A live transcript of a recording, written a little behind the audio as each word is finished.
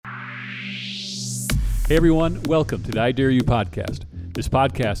Hey everyone, welcome to the I Dare You podcast. This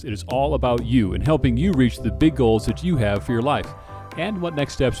podcast, it is all about you and helping you reach the big goals that you have for your life. And what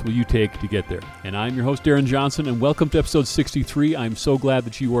next steps will you take to get there? And I'm your host, Darren Johnson, and welcome to episode 63. I'm so glad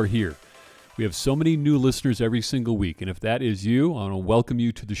that you are here. We have so many new listeners every single week, and if that is you, I want to welcome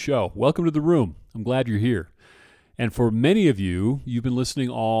you to the show. Welcome to the room. I'm glad you're here. And for many of you, you've been listening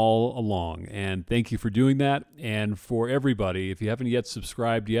all along, and thank you for doing that. And for everybody, if you haven't yet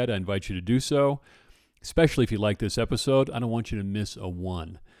subscribed yet, I invite you to do so. Especially if you like this episode, I don't want you to miss a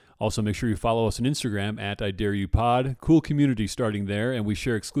one. Also, make sure you follow us on Instagram at I Dare You Pod. Cool community starting there, and we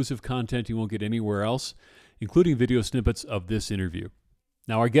share exclusive content you won't get anywhere else, including video snippets of this interview.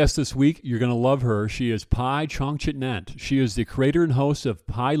 Now, our guest this week, you're going to love her. She is Chongchitnant. She is the creator and host of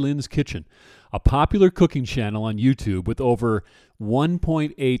Pailin's Kitchen, a popular cooking channel on YouTube with over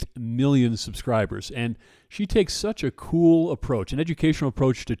 1.8 million subscribers. And she takes such a cool approach, an educational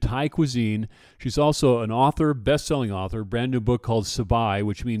approach to Thai cuisine. She's also an author, best-selling author, brand new book called Sabai,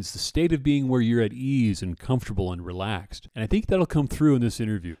 which means the state of being where you're at ease and comfortable and relaxed. And I think that'll come through in this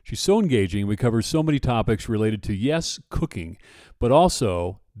interview. She's so engaging. We cover so many topics related to, yes, cooking, but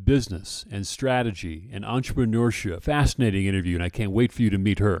also business and strategy and entrepreneurship. Fascinating interview, and I can't wait for you to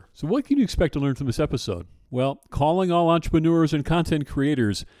meet her. So what can you expect to learn from this episode? Well, calling all entrepreneurs and content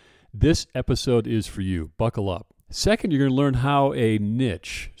creators, this episode is for you. Buckle up. Second, you're going to learn how a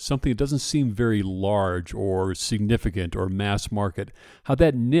niche, something that doesn't seem very large or significant or mass market, how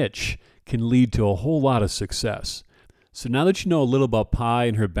that niche can lead to a whole lot of success. So now that you know a little about Pai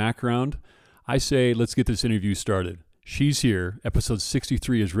and her background, I say let's get this interview started. She's here. Episode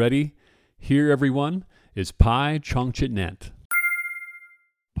 63 is ready. Here, everyone, is Pai Chongchitnant.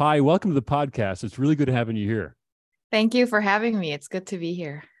 Pai, welcome to the podcast. It's really good having you here. Thank you for having me. It's good to be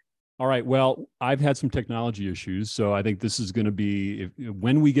here. All right. Well, I've had some technology issues, so I think this is going to be,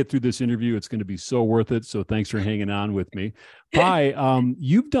 when we get through this interview, it's going to be so worth it. So thanks for hanging on with me. Pai,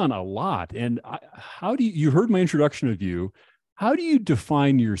 you've done a lot. And you heard my introduction of you. How do you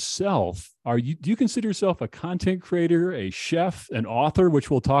define yourself? Do you consider yourself a content creator, a chef, an author,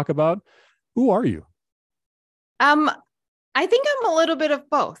 which we'll talk about? Who are you? I think I'm a little bit of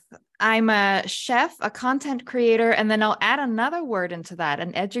both. I'm a chef, a content creator, and then I'll add another word into that,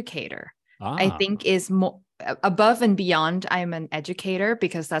 an educator. I think is more above and beyond. I'm an educator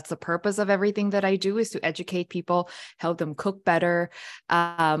because that's the purpose of everything that I do, is to educate people, help them cook better.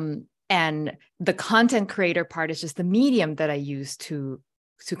 And the content creator part is just the medium that I use to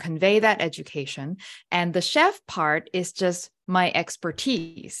convey that education. And the chef part is just my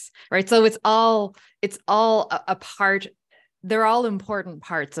expertise, right? So it's all a part. They're all important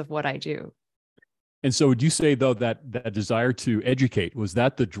parts of what I do. And so would you say, though, that desire to educate, was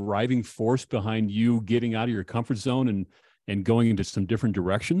that the driving force behind you getting out of your comfort zone and going into some different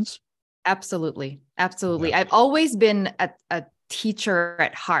directions? Absolutely. Absolutely. Yeah. I've always been a teacher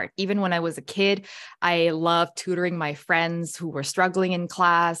at heart. Even when I was a kid, I loved tutoring my friends who were struggling in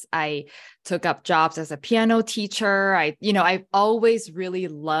class. I took up jobs as a piano teacher. I've always really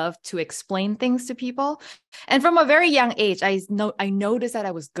loved to explain things to people. And from a very young age, I noticed that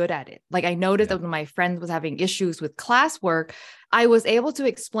I was good at it. Like I noticed that when my friend was having issues with classwork, I was able to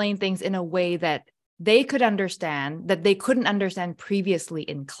explain things in a way that they could understand that they couldn't understand previously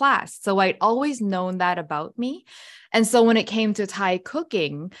in class. So I'd always known that about me. And so when it came to Thai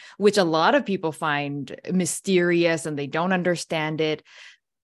cooking, which a lot of people find mysterious and they don't understand it,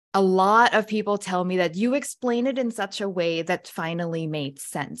 a lot of people tell me that you explain it in such a way that finally made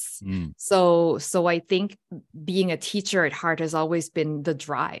sense. So I think being a teacher at heart has always been the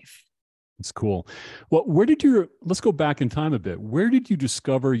drive. It's cool. Well, let's go back in time a bit. Where did you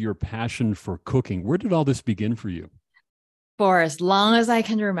discover your passion for cooking? Where did all this begin for you? For as long as I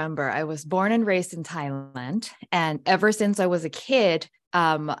can remember, I was born and raised in Thailand. And ever since I was a kid,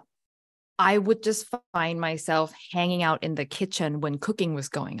 I would just find myself hanging out in the kitchen when cooking was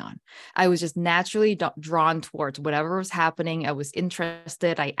going on. I was just naturally drawn towards whatever was happening. I was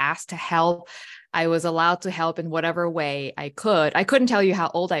interested. I asked to help. I was allowed to help in whatever way I could. I couldn't tell you how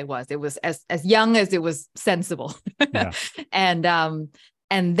old I was. It was as young as it was sensible. Yeah.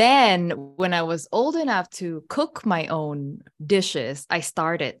 And then when I was old enough to cook my own dishes, I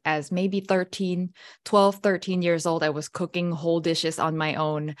started as maybe 12, 13 years old. I was cooking whole dishes on my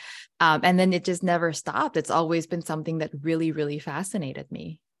own. And then it just never stopped. It's always been something that really, really fascinated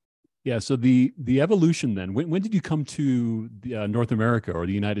me. Yeah. So the evolution then, when did you come to North America or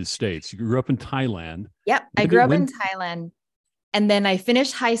the United States? You grew up in Thailand. Yep. I grew up in Thailand. And then I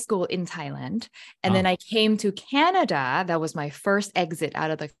finished high school in Thailand. And then I came to Canada. That was my first exit out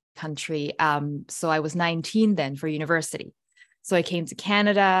of the country. So I was 19 then for university. So I came to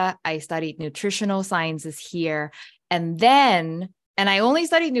Canada. I studied nutritional sciences here. And I only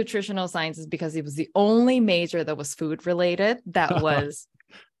studied nutritional sciences because it was the only major that was food related that was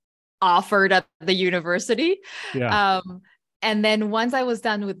offered at the university. Yeah. And then once I was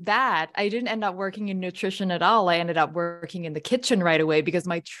done with that, I didn't end up working in nutrition at all. I ended up working in the kitchen right away because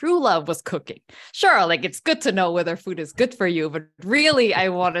my true love was cooking. Sure, like it's good to know whether food is good for you, but really I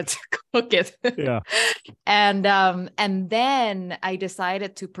wanted to cook it. Yeah. And then I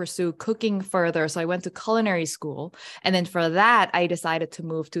decided to pursue cooking further. So I went to culinary school. And then for that, I decided to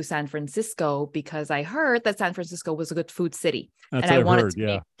move to San Francisco because I heard that San Francisco was a good food city. That's and what I I've wanted heard.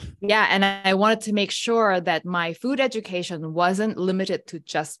 to Yeah. and I wanted to make sure that my food education wasn't limited to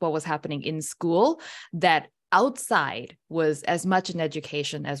just what was happening in school, that outside was as much an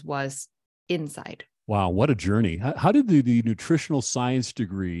education as was inside. Wow, what a journey. How did the nutritional science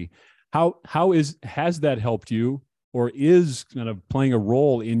degree, has that helped you, or is kind of playing a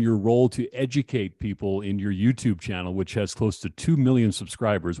role in your role to educate people in your YouTube channel, which has close to 2 million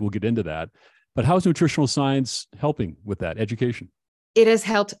subscribers? We'll get into that. But how's nutritional science helping with that education? It has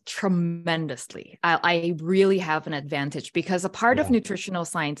helped tremendously. I really have an advantage because a part of nutritional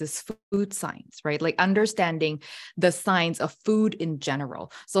science is food science, right? Like understanding the science of food in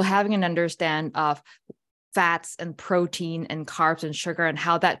general. So having an understand of fats and protein and carbs and sugar and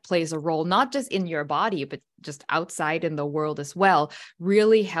how that plays a role, not just in your body, but just outside in the world as well,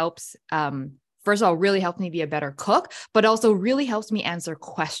 really helps. First of all, really helped me be a better cook, but also really helps me answer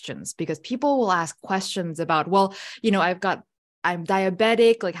questions because people will ask questions about, well, I'm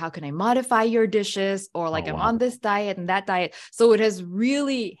diabetic, like how can I modify your dishes? Or like I'm on this diet and that diet. So it has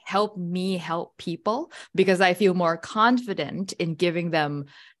really helped me help people because I feel more confident in giving them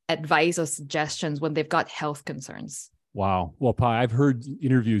advice or suggestions when they've got health concerns. Wow. Well, Pai, I've heard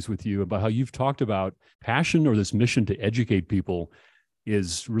interviews with you about how you've talked about passion or this mission to educate people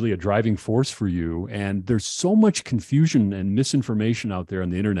is really a driving force for you. And there's so much confusion and misinformation out there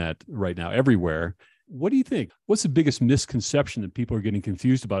on the internet right now, everywhere. What do you think? What's the biggest misconception that people are getting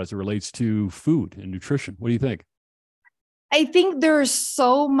confused about as it relates to food and nutrition? What do you think? I think there's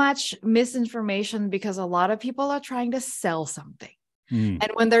so much misinformation because a lot of people are trying to sell something.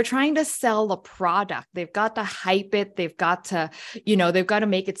 And when they're trying to sell a product, they've got to hype it. They've got to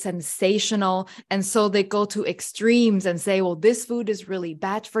make it sensational. And so they go to extremes and say, well, this food is really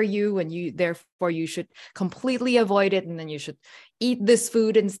bad for you. And therefore you should completely avoid it. And then you should eat this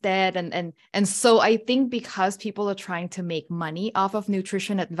food instead. And so I think because people are trying to make money off of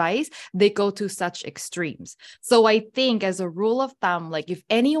nutrition advice, they go to such extremes. So I think as a rule of thumb, like if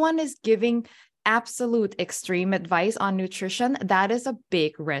anyone is giving absolute extreme advice on nutrition, that is a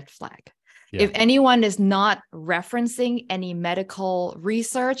big red flag. Yeah. If anyone is not referencing any medical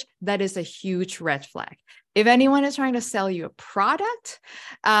research, that is a huge red flag. If anyone is trying to sell you a product,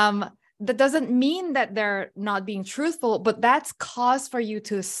 that doesn't mean that they're not being truthful, but that's cause for you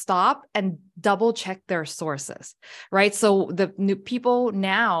to stop and double check their sources, right? So the new people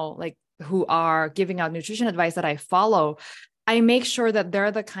now, like who are giving out nutrition advice that I follow, I make sure that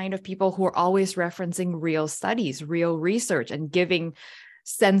they're the kind of people who are always referencing real studies, real research, and giving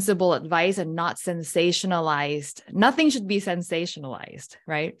sensible advice and not sensationalized. Nothing should be sensationalized,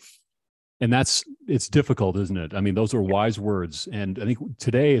 right? And it's difficult, isn't it? I mean, those are wise words. And I think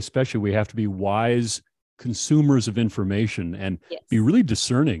today, especially, we have to be wise consumers of information and be really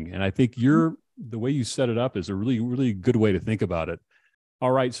discerning. And I think the way you set it up is a really, really good way to think about it.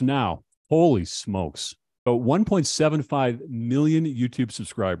 All right. So now, holy smokes. So 1.75 million YouTube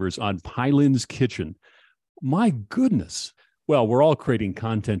subscribers on Pailin's Kitchen. My goodness. Well, we're all creating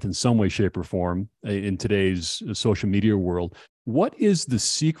content in some way, shape, or form in today's social media world. What is the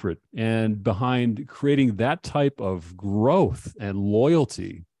secret and behind creating that type of growth and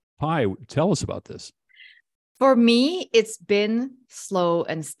loyalty? Pai, tell us about this. For me, it's been slow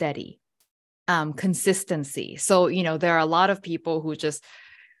and steady, consistency. So, there are a lot of people who just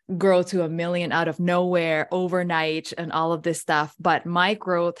grow to 1 million out of nowhere overnight and all of this stuff. But my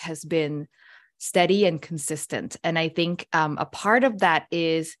growth has been steady and consistent. And I think a part of that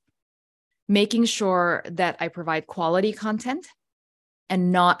is making sure that I provide quality content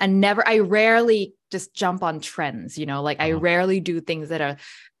I rarely just jump on trends, I rarely do things that are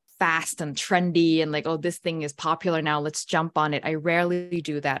fast and trendy and like, oh, this thing is popular now, let's jump on it. I rarely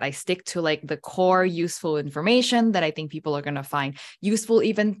do that. I stick to like the core useful information that I think people are going to find useful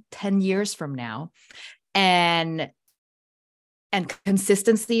even 10 years from now. And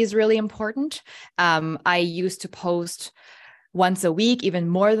consistency is really important. I used to post once a week, even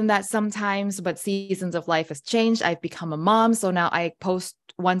more than that sometimes, but seasons of life has changed. I've become a mom. So now I post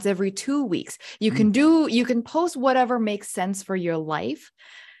once every 2 weeks. You can post whatever makes sense for your life,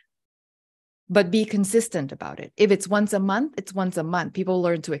 but be consistent about it. If it's once a month, it's once a month. People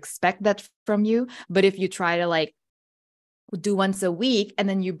learn to expect that from you. But if you try to like do once a week and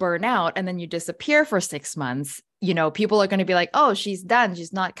then you burn out and then you disappear for 6 months, you know, people are going to be like, oh, she's done,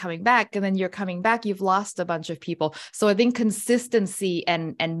 she's not coming back. And then you're coming back, you've lost a bunch of people. So I think consistency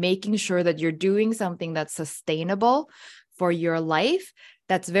and making sure that you're doing something that's sustainable for your life,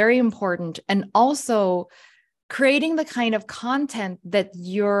 that's very important. And also creating the kind of content that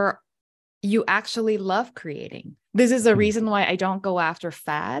you actually love creating. This is the reason why I don't go after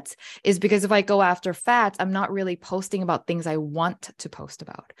fads, is because if I go after fads, I'm not really posting about things I want to post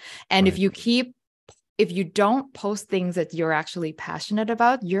about. And Right. if you don't post things that you're actually passionate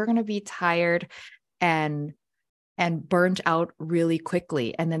about, you're going to be tired and burnt out really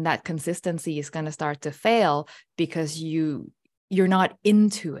quickly. And then that consistency is going to start to fail because you're not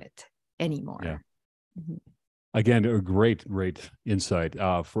into it anymore. Yeah. Mm-hmm. Again, a great insight.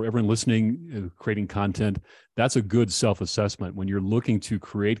 For everyone listening, creating content, that's a good self-assessment. When you're looking to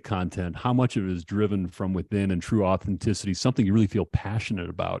create content, how much of it is driven from within and true authenticity, something you really feel passionate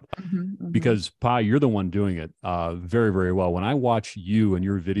about? Mm-hmm, mm-hmm. Because, Pai, you're the one doing it very, very well. When I watch you and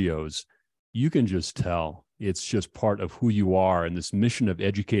your videos, you can just tell it's just part of who you are. And this mission of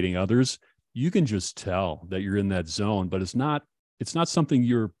educating others, you can just tell that you're in that zone, but it's not something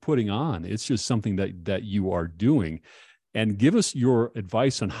you're putting on. It's just something that you are doing. And give us your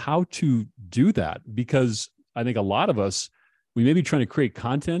advice on how to do that, because I think a lot of us, we may be trying to create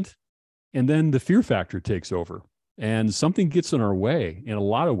content and then the fear factor takes over and something gets in our way in a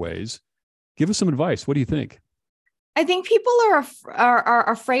lot of ways. Give us some advice. What do you think? I think people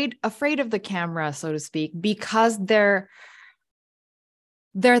are afraid of the camera, so to speak, because they're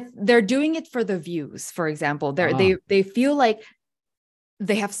doing it for the views. For example, they feel like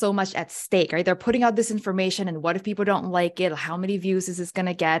they have so much at stake, right? They're putting out this information, and what if people don't like it? How many views is this going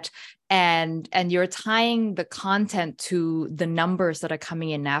to get? And you're tying the content to the numbers that are coming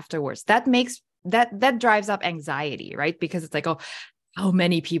in afterwards. That drives up anxiety, right? Because it's like, oh,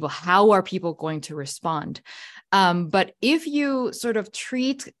 how are people going to respond? But if you sort of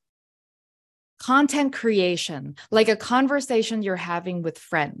treat content creation like a conversation you're having with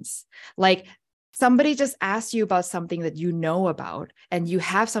friends, like somebody just asks you about something that you know about and you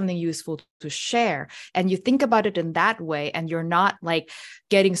have something useful to share, and you think about it in that way, and you're not like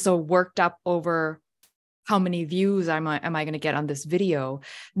getting so worked up over how many views am I going to get on this video,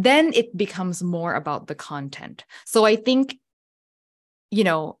 then it becomes more about the content. So I think, you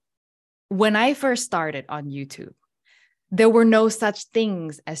know, when I first started on YouTube, there were no such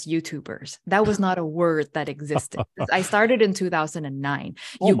things as YouTubers. That was not a word that existed. I started in 2009.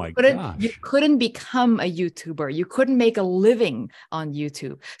 Oh my You gosh. couldn't become a YouTuber. You couldn't make a living on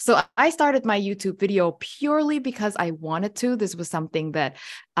YouTube. So I started my YouTube video purely because I wanted to. This was something that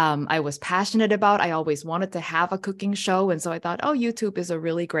I was passionate about. I always wanted to have a cooking show. And so I thought, oh, YouTube is a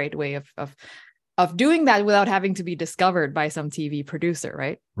really great way of doing that without having to be discovered by some TV producer,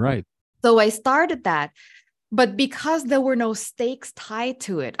 right? Right. So I started that. But because there were no stakes tied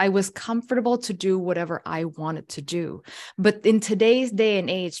to it, I was comfortable to do whatever I wanted to do. But in today's day and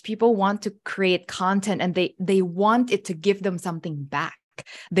age, people want to create content, and they want it to give them something back.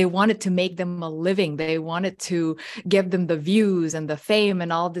 They want it to make them a living. They want it to give them the views and the fame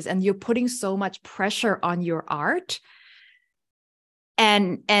and all this. And you're putting so much pressure on your art.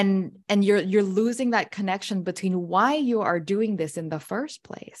 And you're losing that connection between why you are doing this in the first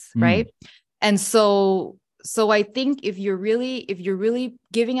place, right? And so I think if you're really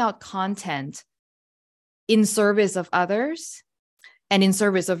giving out content in service of others and in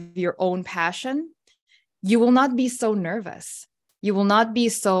service of your own passion, you will not be so nervous. You will not be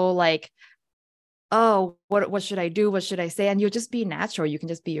so like, oh, what should I do? What should I say? And you'll just be natural. You can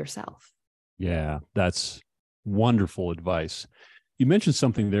just be yourself. Yeah, that's wonderful advice. You mentioned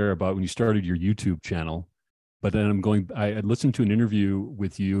something there about when you started your YouTube channel. But then I listened to an interview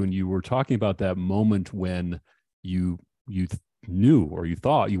with you, and you were talking about that moment when you knew, or you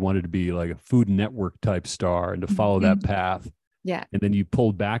thought you wanted to be like a Food Network type star and to follow that path. Yeah. And then you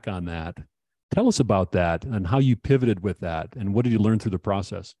pulled back on that. Tell us about that and how you pivoted with that, and what did you learn through the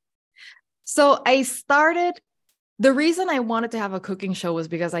process? So the reason I wanted to have a cooking show was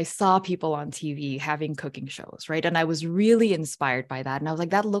because I saw people on TV having cooking shows, right? And I was really inspired by that. And I was like,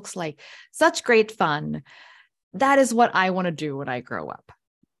 that looks like such great fun. That is what I want to do when I grow up.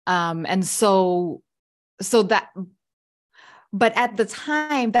 And so that But at the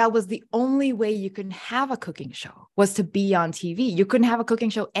time, that was the only way you could have a cooking show, was to be on TV. You couldn't have a cooking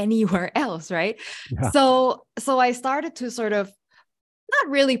show anywhere else, right? Yeah. So I started to sort of not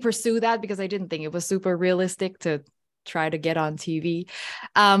really pursue that because I didn't think it was super realistic to try to get on TV.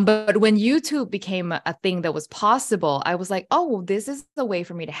 But when YouTube became a thing that was possible, I was like, oh, this is the way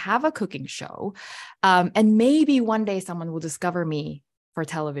for me to have a cooking show. And maybe one day someone will discover me for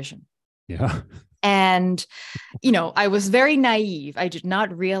television. Yeah. And, I was very naive. I did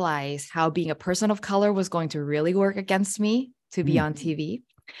not realize how being a person of color was going to really work against me to be on TV.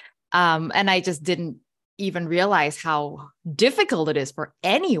 And I just didn't even realize how difficult it is for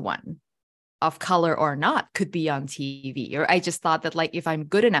anyone of color or not could be on TV. Or I just thought that, like, if I'm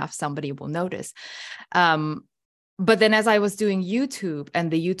good enough, somebody will notice. But then as I was doing YouTube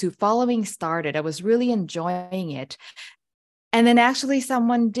and the YouTube following started, I was really enjoying it. And then actually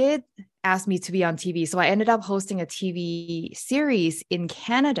someone did ask me to be on TV. So I ended up hosting a TV series in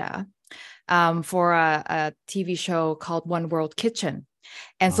Canada for a TV show called One World Kitchen.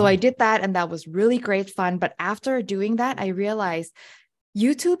 And so I did that, and that was really great fun. But after doing that, I realized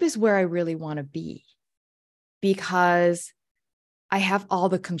YouTube is where I really want to be, because I have all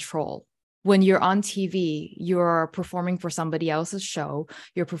the control. When you're on TV, you're performing for somebody else's show,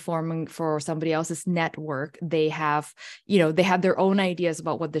 you're performing for somebody else's network. They have their own ideas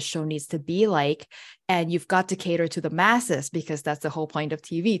about what the show needs to be like. And you've got to cater to the masses, because that's the whole point of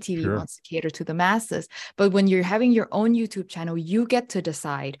TV. TV Sure. wants to cater to the masses. But when you're having your own YouTube channel, you get to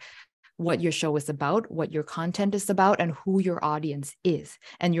decide what your show is about, what your content is about, and who your audience is.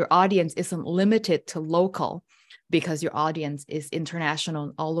 And your audience isn't limited to local, because your audience is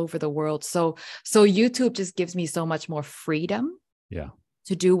international all over the world. So YouTube just gives me so much more freedom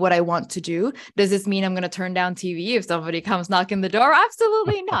to do what I want to do. Does this mean I'm going to turn down TV if somebody comes knocking the door?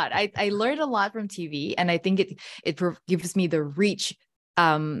 Absolutely not. I learned a lot from TV, and I think it gives me the reach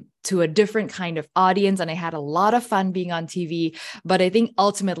to a different kind of audience. And I had a lot of fun being on TV. But I think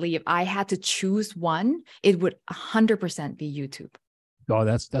ultimately, if I had to choose one, it would 100% be YouTube. Oh,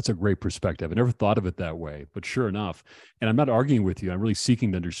 that's a great perspective. I never thought of it that way, but sure enough. And I'm not arguing with you. I'm really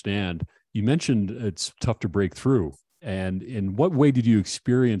seeking to understand. You mentioned it's tough to break through. And in what way did you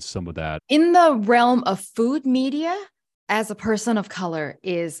experience some of that? In the realm of food media, as a person of color,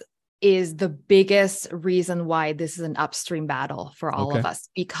 is the biggest reason why this is an upstream battle for all of us.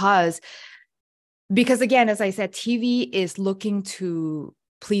 Because again, as I said, TV is looking to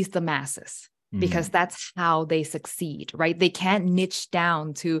please the masses, because that's how they succeed, right? They can't niche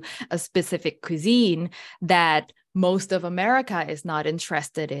down to a specific cuisine that most of America is not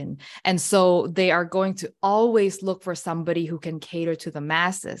interested in. And so they are going to always look for somebody who can cater to the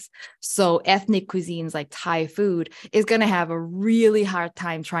masses. So ethnic cuisines like Thai food is going to have a really hard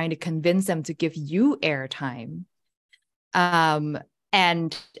time trying to convince them to give you airtime. And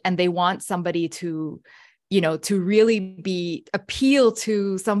they want somebody to really appeal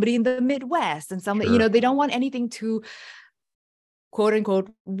to somebody in the Midwest, and somebody, Sure. they don't want anything too quote unquote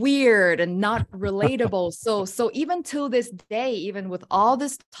weird and not relatable. So even to this day, even with all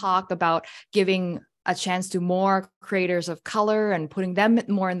this talk about giving a chance to more creators of color and putting them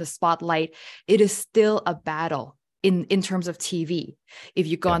more in the spotlight, it is still a battle in terms of TV. If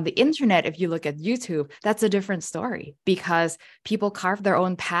you go on the internet, if you look at YouTube, that's a different story, because people carve their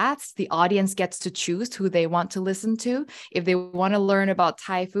own paths. The audience gets to choose who they want to listen to. If they want to learn about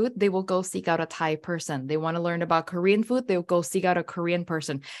Thai food, they will go seek out a Thai person. They want to learn about Korean food, they'll go seek out a Korean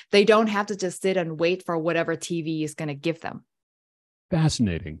person. They don't have to just sit and wait for whatever TV is going to give them.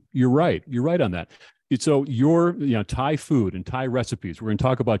 Fascinating. You're right. You're right on that. So your Thai food and Thai recipes, we're going to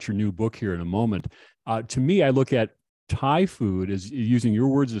talk about your new book here in a moment. To me, I look at Thai food as, using your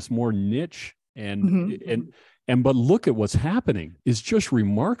words, as more niche and but look at what's happening. It's just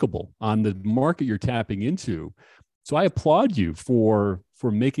remarkable on the market you're tapping into. So I applaud you for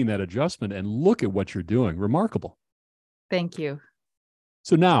making that adjustment, and look at what you're doing. Remarkable. Thank you.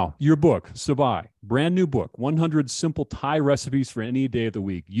 So now your book, Sabai, brand new book, 100 Simple Thai Recipes for Any Day of the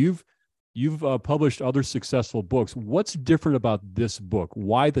Week. You've published other successful books. What's different about this book?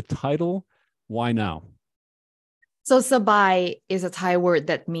 Why the title? Why now? So Sabai is a Thai word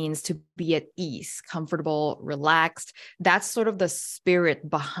that means to be at ease, comfortable, relaxed. That's sort of the spirit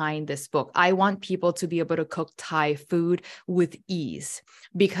behind this book. I want people to be able to cook Thai food with ease,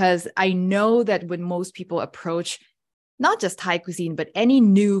 because I know that when most people approach not just Thai cuisine, but any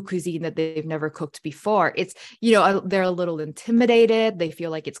new cuisine that they've never cooked before, it's, they're a little intimidated. They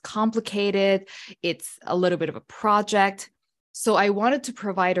feel like it's complicated. It's a little bit of a project. So I wanted to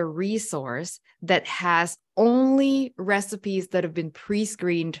provide a resource that has only recipes that have been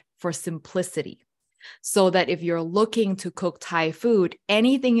pre-screened for simplicity. so that if you're looking to cook Thai food,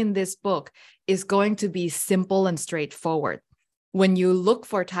 anything in this book is going to be simple and straightforward. When you look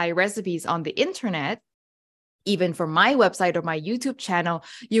for Thai recipes on the internet, even for my website or my YouTube channel,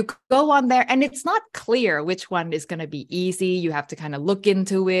 you go on there and it's not clear which one is going to be easy. You have to kind of look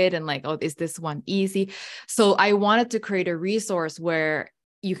into it and like, oh, is this one easy? So I wanted to create a resource where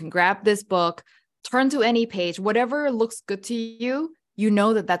you can grab this book, turn to any page, whatever looks good to you, you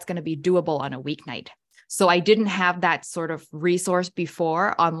know that that's going to be doable on a weeknight. So I didn't have that sort of resource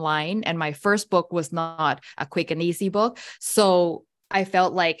before online. And my first book was not a quick and easy book. So I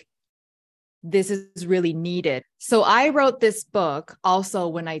felt like this is really needed. So I wrote this book also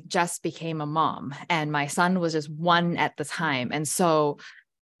when I just became a mom, and my son was just 1 at the time. And so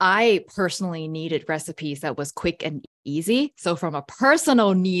I personally needed recipes that was quick and easy. So from a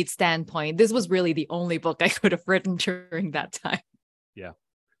personal need standpoint, this was really the only book I could have written during that time. Yeah,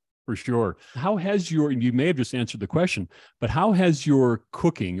 for sure. How has you may have just answered the question, but how has your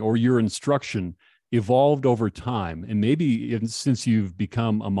cooking or your instruction evolved over time? And maybe even since you've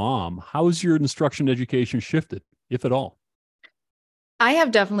become a mom, how has your instruction education shifted, if at all? I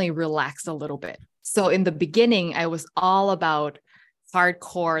have definitely relaxed a little bit. So in the beginning, I was all about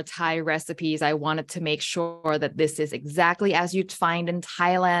hardcore Thai recipes. I wanted to make sure that this is exactly as you'd find in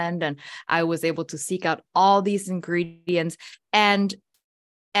Thailand. And I was able to seek out all these ingredients. And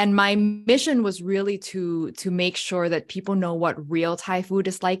my mission was really to make sure that people know what real Thai food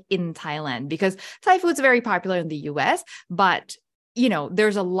is like in Thailand, because Thai food is very popular in the US, but you know,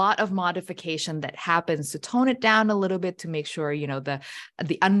 there's a lot of modification that happens to tone it down a little bit to make sure, you know, the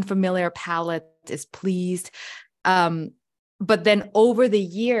unfamiliar palate is pleased. But then over the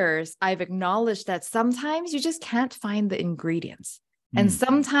years, I've acknowledged that sometimes you just can't find the ingredients. And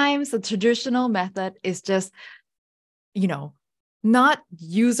sometimes the traditional method is just, you know, not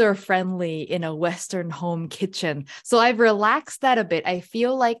user-friendly in a Western home kitchen. So I've relaxed that a bit. I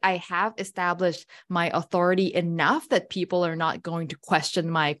feel like I have established my authority enough that people are not going to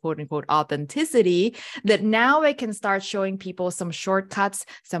question my quote unquote authenticity, that now I can start showing people some shortcuts,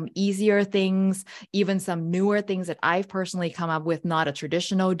 some easier things, even some newer things that I've personally come up with, not a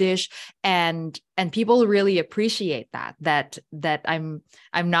traditional dish. And people really appreciate that I'm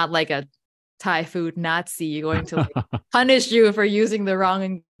not like a Thai food Nazi going to like punish you for using the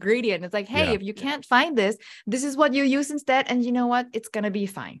wrong ingredient. It's like, hey, if you can't find this, this is what you use instead. And you know what? It's going to be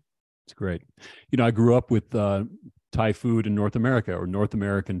fine. It's great. You know, I grew up with Thai food in North America, or North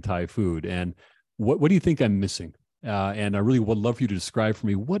American Thai food. And what do you think I'm missing? And I really would love for you to describe for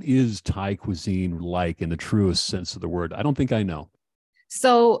me, what is Thai cuisine like in the truest sense of the word? I don't think I know.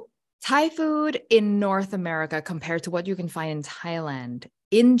 So Thai food in North America compared to what you can find in Thailand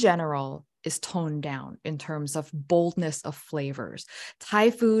in general is toned down in terms of boldness of flavors.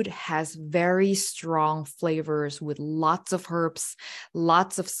 Thai food has very strong flavors with lots of herbs,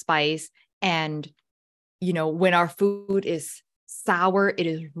 lots of spice. And, you know, when our food is sour, it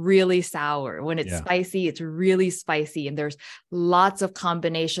is really sour. When it's spicy, it's really spicy. And there's lots of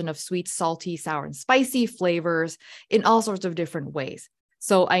combination of sweet, salty, sour, and spicy flavors in all sorts of different ways.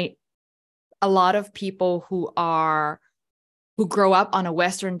 So a lot of people who grow up on a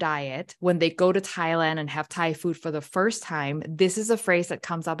Western diet, when they go to Thailand and have Thai food for the first time, this is a phrase that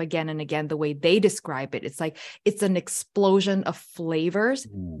comes up again and again, the way they describe it. It's like, it's an explosion of flavors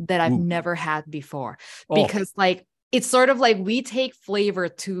that I've never had before. Because like, it's sort of like we take flavor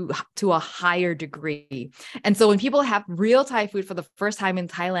to a higher degree. And so when people have real Thai food for the first time in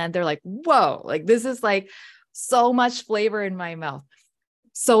Thailand, they're like, whoa, like this is like so much flavor in my mouth.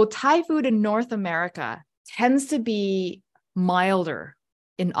 So Thai food in North America tends to be milder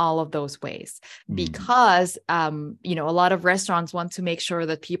in all of those ways because, you know, a lot of restaurants want to make sure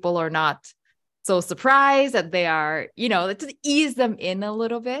that people are not so surprised, that they are, you know, to ease them in a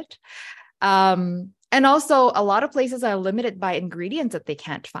little bit. And also a lot of places are limited by ingredients that they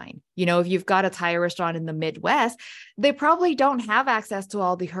can't find. You know, if you've got a Thai restaurant in the Midwest, they probably don't have access to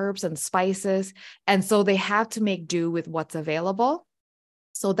all the herbs and spices. And so they have to make do with what's available.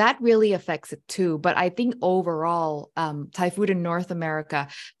 So that really affects it too. But I think overall, Thai food in North America,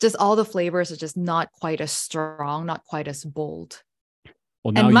 just all the flavors are just not quite as strong, not quite as bold,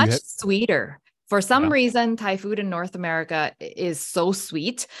 and much sweeter. For some reason, Thai food in North America is so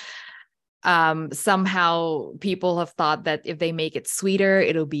sweet. Somehow people have thought that if they make it sweeter,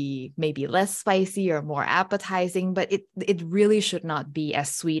 it'll be maybe less spicy or more appetizing, but it really should not be as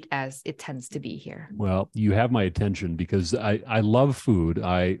sweet as it tends to be here. Well, you have my attention because I love food.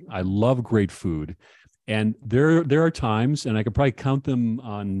 I love great food. And there are times, and I could probably count them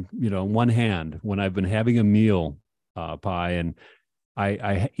on, you know, one hand, when I've been having a meal, Pai, and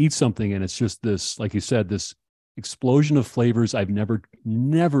I eat something and it's just this, like you said, this explosion of flavors I've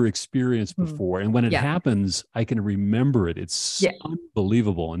never experienced Mm. before. And when it Yeah. happens, I can remember it. It's Yeah.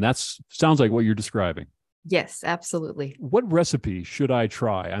 unbelievable. And that's sounds like what you're describing. Yes, absolutely. What recipe should I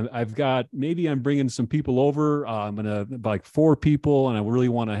try? I've got, maybe I'm bringing some people over. I'm gonna like 4 people, and I really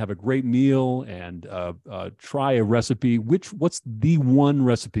want to have a great meal and try a recipe. What's the one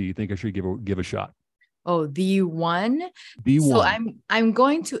recipe you think I should give a shot? Oh, the one. The So one. I'm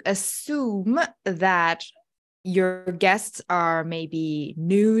going to assume that your guests are maybe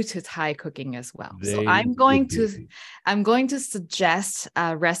new to Thai cooking as well. So They would be. I'm going to suggest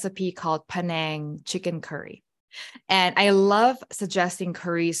a recipe called Penang chicken curry. And I love suggesting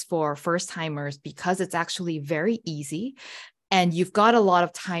curries for first timers because it's actually very easy and you've got a lot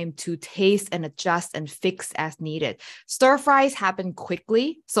of time to taste and adjust and fix as needed. Stir fries happen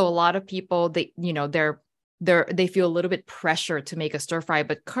quickly, so a lot of people they feel a little bit pressure to make a stir fry,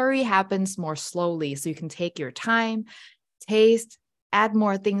 but curry happens more slowly, so you can take your time, taste, add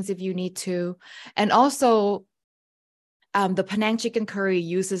more things if you need to, and also the Penang chicken curry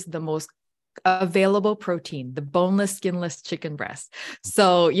uses the most available protein, the boneless, skinless chicken breast.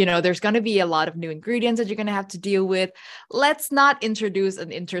 So, there's going to be a lot of new ingredients that you're going to have to deal with. Let's not introduce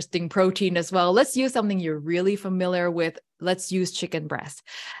an interesting protein as well. Let's use something you're really familiar with. Let's use chicken breast.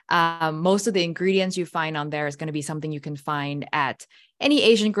 Most of the ingredients you find on there is going to be something you can find at any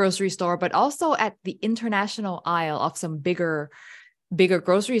Asian grocery store, but also at the international aisle of some bigger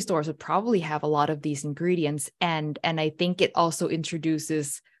grocery stores would probably have a lot of these ingredients. And I think it also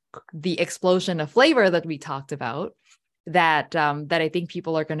introduces the explosion of flavor that we talked about that I think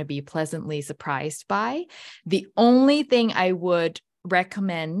people are going to be pleasantly surprised by. The only thing I would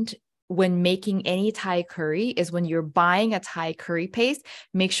recommend when making any Thai curry is when you're buying a Thai curry paste,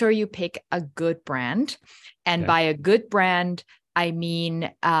 make sure you pick a good brand. And by a good brand, I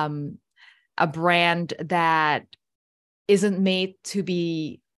mean a brand that isn't made to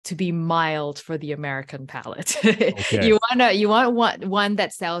be mild for the American palate. Okay. You want one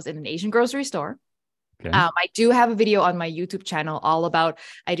that sells in an Asian grocery store. Okay. I do have a video on my YouTube channel all about,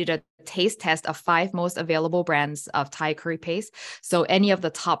 I did a taste test of 5 most available brands of Thai curry paste. So any of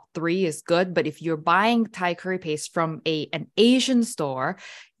the top 3 is good. But if you're buying Thai curry paste from an Asian store,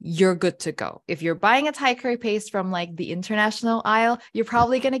 you're good to go. If you're buying a Thai curry paste from like the international aisle, you're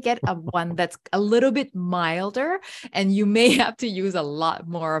probably going to get one that's a little bit milder, and you may have to use a lot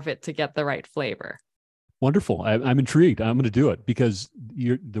more of it to get the right flavor. Wonderful. I'm intrigued. I'm going to do it because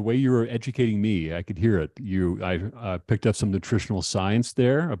the way you were educating me, I could hear it. I picked up some nutritional science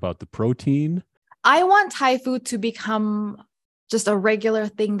there about the protein. I want Thai food to become just a regular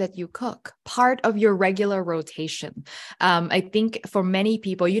thing that you cook, part of your regular rotation. I think for many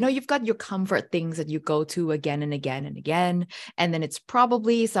people, you've got your comfort things that you go to again and again and again. And then it's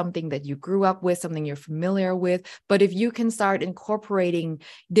probably something that you grew up with, something you're familiar with. But if you can start incorporating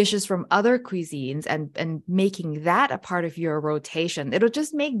dishes from other cuisines and making that a part of your rotation, it'll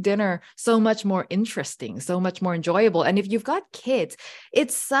just make dinner so much more interesting, so much more enjoyable. And if you've got kids,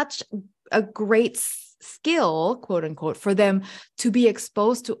 it's such a great skill, quote unquote, for them to be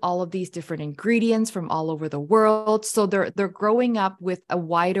exposed to all of these different ingredients from all over the world. So they're growing up with a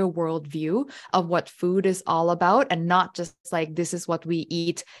wider worldview of what food is all about, and not just like, this is what we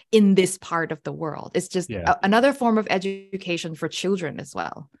eat in this part of the world. It's just another form of education for children as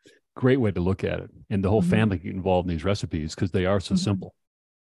well. Great way to look at it. And the whole family get involved in these recipes because they are so simple.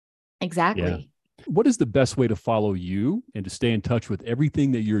 Exactly. Yeah. What is the best way to follow you and to stay in touch with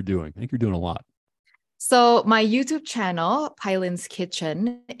everything that you're doing? I think you're doing a lot. So my YouTube channel, Pailin's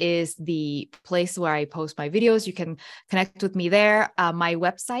Kitchen, is the place where I post my videos. You can connect with me there. My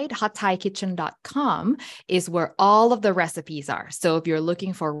website, hotthaikitchen.com, is where all of the recipes are. So if you're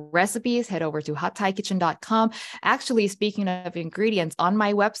looking for recipes, head over to hotthaikitchen.com. Actually, speaking of ingredients, on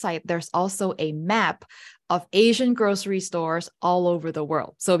my website, there's also a map of Asian grocery stores all over the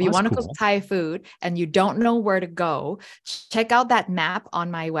world. So if you want to cook Thai food and you don't know where to go, check out that map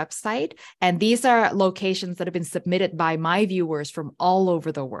on my website. And these are locations that have been submitted by my viewers from all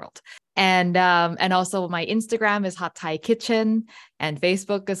over the world. And also my Instagram is Hot Thai Kitchen, and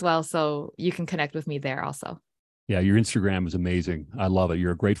Facebook as well. So you can connect with me there also. Yeah, your Instagram is amazing. I love it.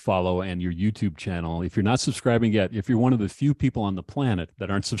 You're a great follow, and your YouTube channel. If you're not subscribing yet, if you're one of the few people on the planet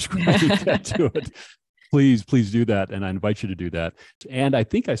that aren't subscribed yet to it, please do that. And I invite you to do that. And I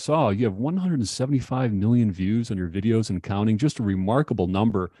think I saw you have 175 million views on your videos and counting, just a remarkable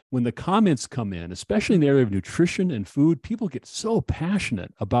number. When the comments come in, especially in the area of nutrition and food, people get so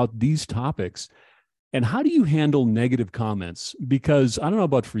passionate about these topics. And how do you handle negative comments? Because I don't know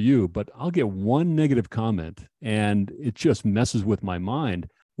about for you, but I'll get one negative comment and it just messes with my mind.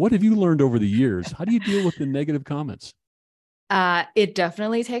 What have you learned over the years? How do you deal with the negative comments? It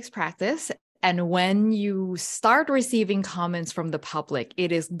definitely takes practice. And when you start receiving comments from the public,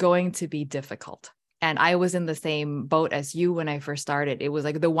 it is going to be difficult. And I was in the same boat as you when I first started. It was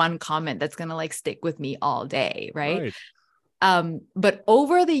like the one comment that's going to like stick with me all day, right? Right. But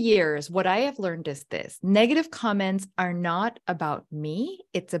over the years, what I have learned is this: negative comments are not about me,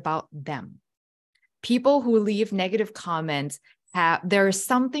 it's about them. People who leave negative comments there is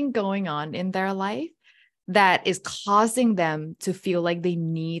something going on in their life that is causing them to feel like they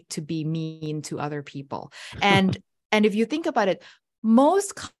need to be mean to other people. And if you think about it,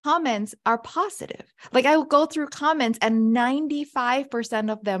 most comments are positive. Like I will go through comments and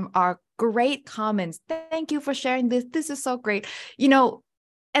 95% of them are great comments. Thank you for sharing this. This is so great.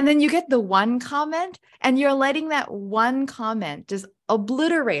 And then you get the one comment and you're letting that one comment just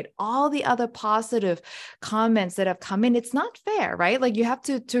obliterate all the other positive comments that have come in. It's not fair, right? Like you have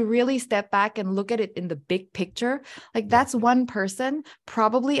to really step back and look at it in the big picture. Like that's one person,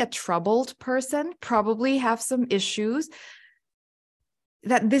 probably a troubled person, probably have some issues.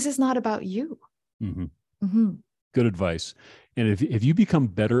 That this is not about you. Mm-hmm. Mm-hmm. Good advice. And if you become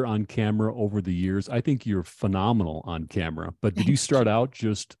better on camera over the years, I think you're phenomenal on camera. But did you start out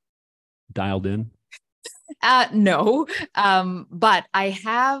just dialed in? No, but I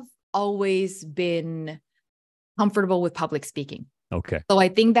have always been comfortable with public speaking. Okay. So I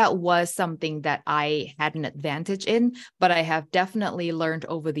think that was something that I had an advantage in, but I have definitely learned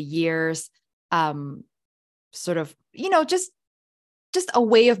over the years, sort of, just a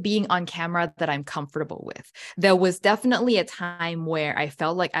way of being on camera that I'm comfortable with. There was definitely a time where I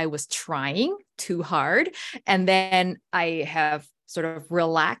felt like I was trying too hard. And then I have sort of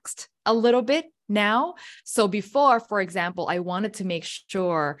relaxed a little bit now. So before, for example, I wanted to make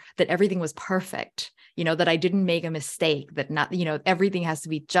sure that everything was perfect, that I didn't make a mistake, that not, everything has to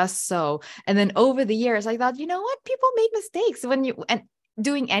be just so. And then over the years, I thought, what? People make mistakes and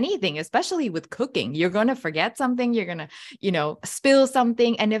doing anything, especially with cooking, you're going to forget something, you're going to, spill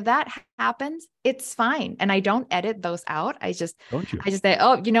something. And if that happens, it's fine. And I don't edit those out. Don't you? I just say,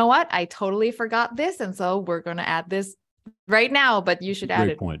 oh, you know what? I totally forgot this. And so we're going to add this right now, but you should add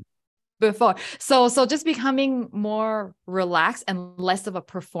Great it point. before. So just becoming more relaxed and less of a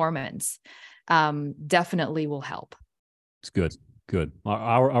performance, definitely will help. It's good. Good.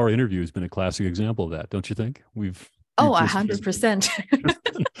 Our interview has been a classic example of that, don't you think? We've Oh, just 100%.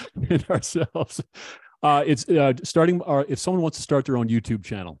 in ourselves. It's starting. If someone wants to start their own YouTube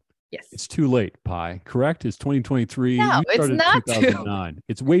channel, Yes. it's too late. Pi, correct? It's 2023. No, You it's started not in 2009.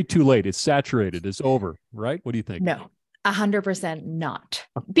 It's way too late. It's saturated. It's over. Right? What do you think? No, 100% not.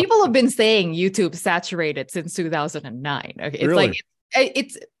 People have been saying YouTube saturated since 2009. Okay, it's Really? like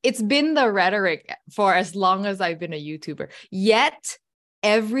it's been the rhetoric for as long as I've been a YouTuber. Yet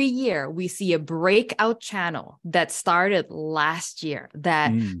every year we see a breakout channel that started last year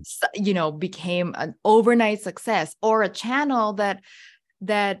that became an overnight success, or a channel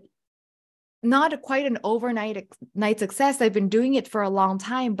that not quite an overnight success. They've been doing it for a long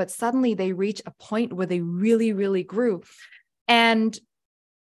time, but suddenly they reach a point where they really, really grew. And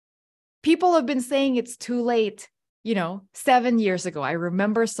people have been saying it's too late. 7 years ago, I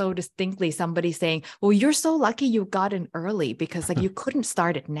remember so distinctly somebody saying, well, you're so lucky you got in early because like you couldn't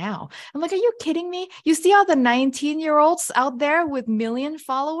start it now. I'm like, are you kidding me? You see all the 19-year-olds out there with million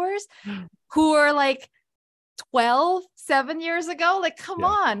followers who are like 7 years ago? Like, come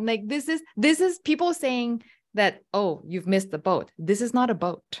on. Like this is people saying that, oh, you've missed the boat. This is not a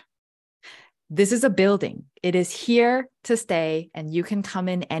boat. This is a building. It is here to stay and you can come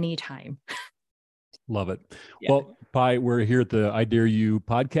in anytime. Love it. Yeah. Well, Pi, we're here at the I Dare You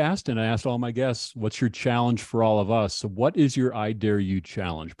podcast, and I asked all my guests, what's your challenge for all of us? So what is your I Dare You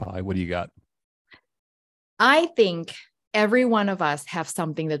challenge, Pi? What do you got? I think every one of us have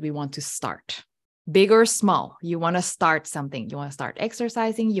something that we want to start. Big or small, you want to start something. You want to start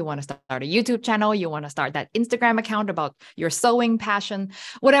exercising. You want to start a YouTube channel. You want to start that Instagram account about your sewing passion,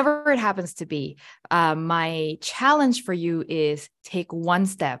 whatever it happens to be. My challenge for you is take one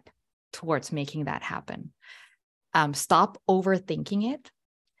step towards making that happen. Stop overthinking it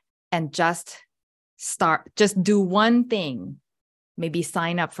and just do one thing. Maybe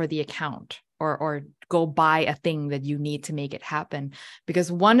sign up for the account or go buy a thing that you need to make it happen. Because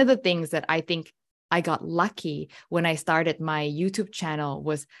one of the things that I think I got lucky when I started my YouTube channel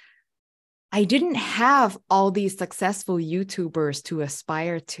was I didn't have all these successful YouTubers to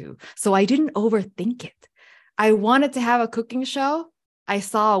aspire to. So I didn't overthink it. I wanted to have a cooking show. I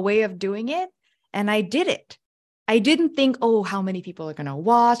saw a way of doing it And I did it. I didn't think, oh, how many people are going to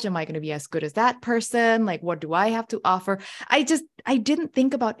watch? Am I going to be as good as that person? Like, what do I have to offer? I didn't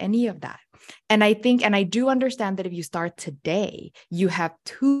think about any of that. And I think, and I do understand that if you start today, you have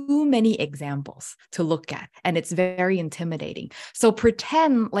too many examples to look at, and it's very intimidating. So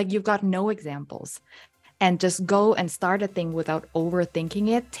pretend like you've got no examples and just go and start a thing without overthinking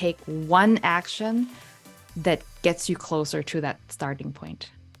it. Take one action that gets you closer to that starting point.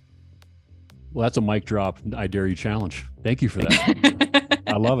 Well, that's a mic drop. I dare you challenge. Thank you for that.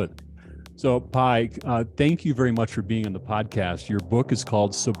 I love it. So, Pai, thank you very much for being on the podcast. Your book is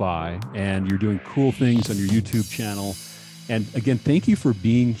called Sabai, and you're doing cool things on your YouTube channel. And again, thank you for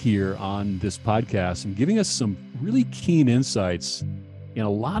being here on this podcast and giving us some really keen insights in a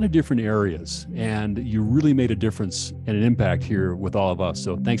lot of different areas. And you really made a difference and an impact here with all of us.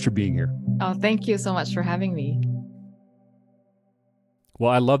 So thanks for being here. Oh, thank you so much for having me. Well,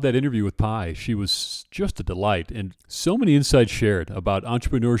 I love that interview with Pai. She was just a delight, and so many insights shared about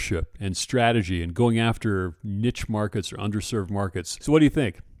entrepreneurship and strategy and going after niche markets or underserved markets. So what do you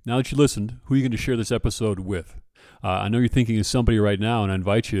think? Now that you listened, who are you going to share this episode with? I know you're thinking of somebody right now, and I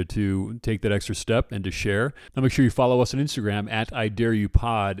invite you to take that extra step and to share. Now make sure you follow us on Instagram at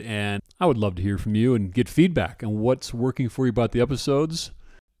IDareYouPod, and I would love to hear from you and get feedback on what's working for you about the episodes.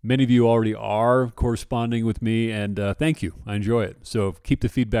 Many of you already are corresponding with me, and thank you. I enjoy it. So keep the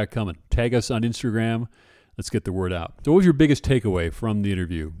feedback coming. Tag us on Instagram. Let's get the word out. So what was your biggest takeaway from the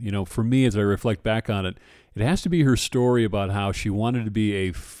interview? You know, for me, as I reflect back on it, it has to be her story about how she wanted to be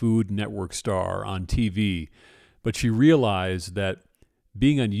a Food Network star on TV, but she realized that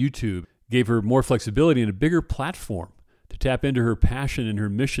being on YouTube gave her more flexibility and a bigger platform to tap into her passion and her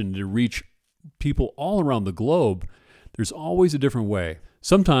mission to reach people all around the globe. There's always a different way.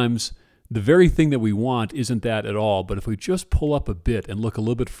 Sometimes the very thing that we want isn't that at all, but if we just pull up a bit and look a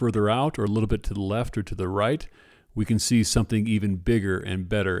little bit further out or a little bit to the left or to the right, we can see something even bigger and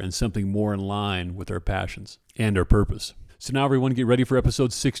better and something more in line with our passions and our purpose. So now everyone get ready for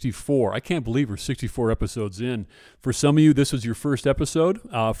episode 64. I can't believe we're 64 episodes in. For some of you, this was your first episode.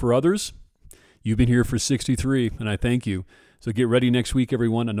 For others, you've been here for 63, and I thank you. So get ready next week,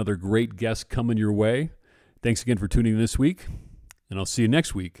 everyone. Another great guest coming your way. Thanks again for tuning in this week. And I'll see you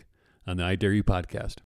next week on the I Dare You podcast.